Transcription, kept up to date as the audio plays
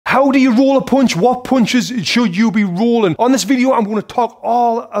how do you roll a punch? What punches should you be rolling? On this video, I'm going to talk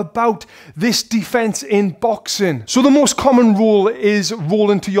all about this defense in boxing. So the most common roll is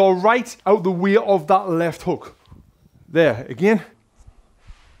rolling to your right out the way of that left hook. There, again.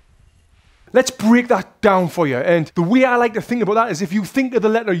 Let's break that down for you. And the way I like to think about that is if you think of the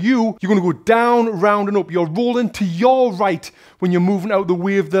letter U, you're going to go down, round, and up. You're rolling to your right when you're moving out the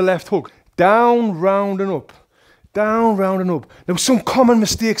way of the left hook. Down, round, and up. Down, round, and up. Now, some common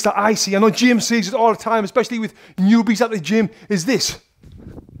mistakes that I see, I know James sees it all the time, especially with newbies at the gym, is this.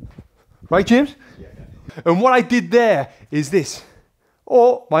 Right, James? Yeah. And what I did there is this.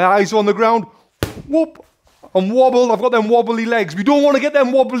 Oh, my eyes are on the ground. Whoop. I'm wobbled, I've got them wobbly legs. We don't want to get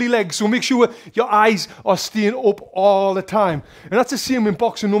them wobbly legs, so make sure your eyes are staying up all the time. And that's the same in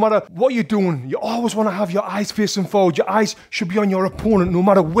boxing, no matter what you're doing. You always want to have your eyes facing forward. Your eyes should be on your opponent, no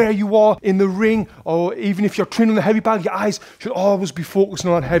matter where you are in the ring, or even if you're training the heavy bag, your eyes should always be focusing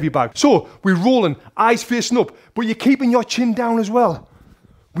on that heavy bag. So, we're rolling, eyes facing up, but you're keeping your chin down as well.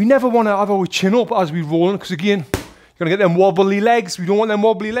 We never want to have our chin up as we're rolling, because again, you're going to get them wobbly legs. We don't want them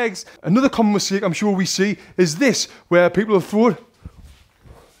wobbly legs. Another common mistake I'm sure we see is this, where people will throw it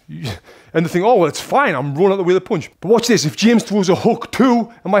and they think, oh, well, it's fine. I'm rolling out the way of the punch. But watch this. If James throws a hook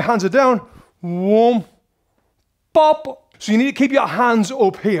too and my hands are down, whoom, pop. So you need to keep your hands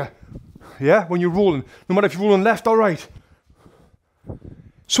up here, yeah, when you're rolling, no matter if you're rolling left or right.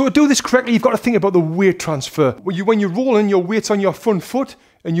 So to do this correctly, you've got to think about the weight transfer. When you're rolling, your weight's on your front foot,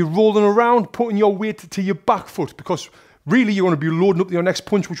 and you're rolling around, putting your weight to your back foot, because really you're going to be loading up your next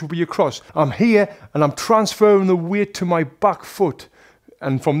punch, which will be your cross. I'm here, and I'm transferring the weight to my back foot.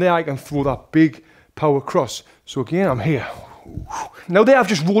 And from there, I can throw that big power cross. So again, I'm here. Now there, I've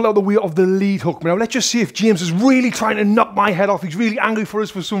just rolled out the way of the lead hook. Now let's just see if James is really trying to knock my head off. He's really angry for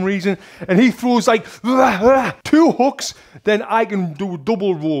us for some reason. And he throws like 2 hooks. Then I can do a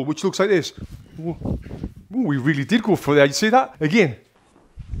double roll, which looks like this. Ooh, we really did go for that. You see that? Again.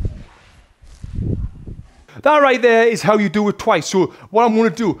 That right there is how you do it twice. So what I'm going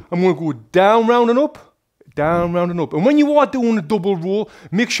to do, I'm going to go down, round, and up. Down, round, and up. And when you are doing a double roll,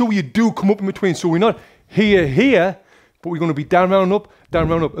 make sure you do come up in between. So we're not here, but we're going to be down, round, and up, down,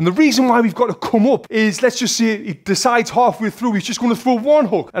 round, and up. And the reason why we've got to come up is, let's just say he decides halfway through, he's just going to throw 1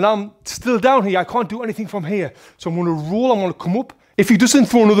 hook. And I'm still down here. I can't do anything from here. So I'm going to roll, I'm going to come up. If he doesn't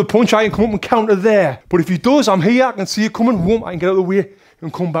throw another punch, I can come up and counter there. But if he does, I'm here, I can see it coming, whoom, I can get out of the way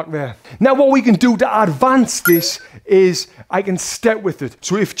and come back there. Now what we can do to advance this is I can step with it.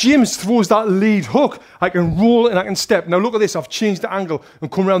 So if James throws that lead hook, I can roll and I can step. Now look at this, I've changed the angle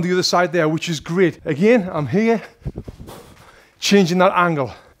and come around the other side there, which is great. Again, I'm here, changing that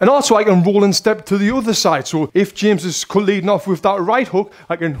angle. And also I can roll and step to the other side. So if James is leading off with that right hook,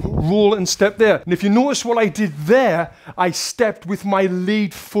 I can roll and step there. And if you notice what I did there, I stepped with my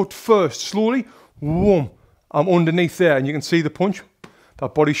lead foot first. Slowly, whoom, I'm underneath there. And you can see the punch,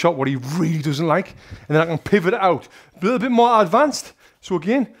 that body shot, what he really doesn't like. And then I can pivot out. A little bit more advanced. So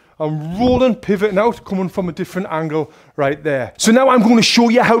again, I'm rolling, pivoting out, coming from a different angle right there. So now I'm going to show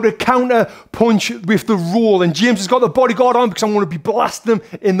you how to counter punch with the roll. And James has got the bodyguard on because I'm going to be blasting him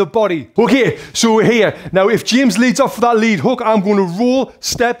in the body. Okay, so here. Now if James leads off for that lead hook, I'm going to roll,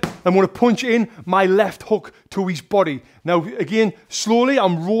 step, I'm going to punch in my left hook to his body. Now again, slowly,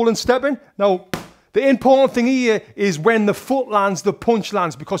 I'm rolling, stepping. Now, the important thing here is when the foot lands, the punch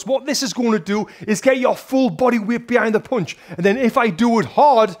lands, because what this is going to do is get your full body weight behind the punch. And then if I do it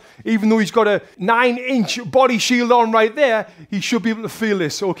hard, even though he's got a 9-inch body shield on right there, he should be able to feel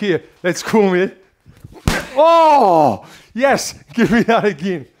this. Okay, let's go, mate. Oh, yes, give me that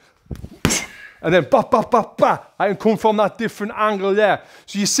again. And then ba, ba, ba, ba. I can come from that different angle there.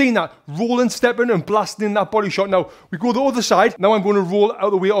 So you've seen that, rolling, stepping, and blasting in that body shot. Now, we go the other side. Now I'm going to roll out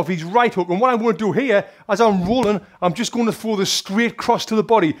the way of his right hook. And what I'm going to do here, as I'm rolling, I'm just going to throw the straight cross to the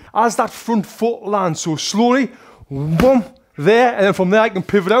body as that front foot lands. So slowly, boom, there. And then from there, I can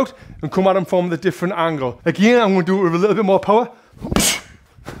pivot out and come at him from the different angle. Again, I'm going to do it with a little bit more power.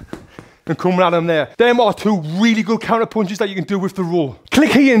 And coming at him there. Them are 2 really good counter punches that you can do with the roll.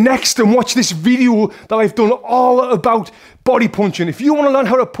 Click here next and watch this video that I've done all about body punching. If you want to learn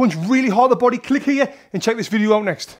how to punch really hard the body, click here and check this video out next.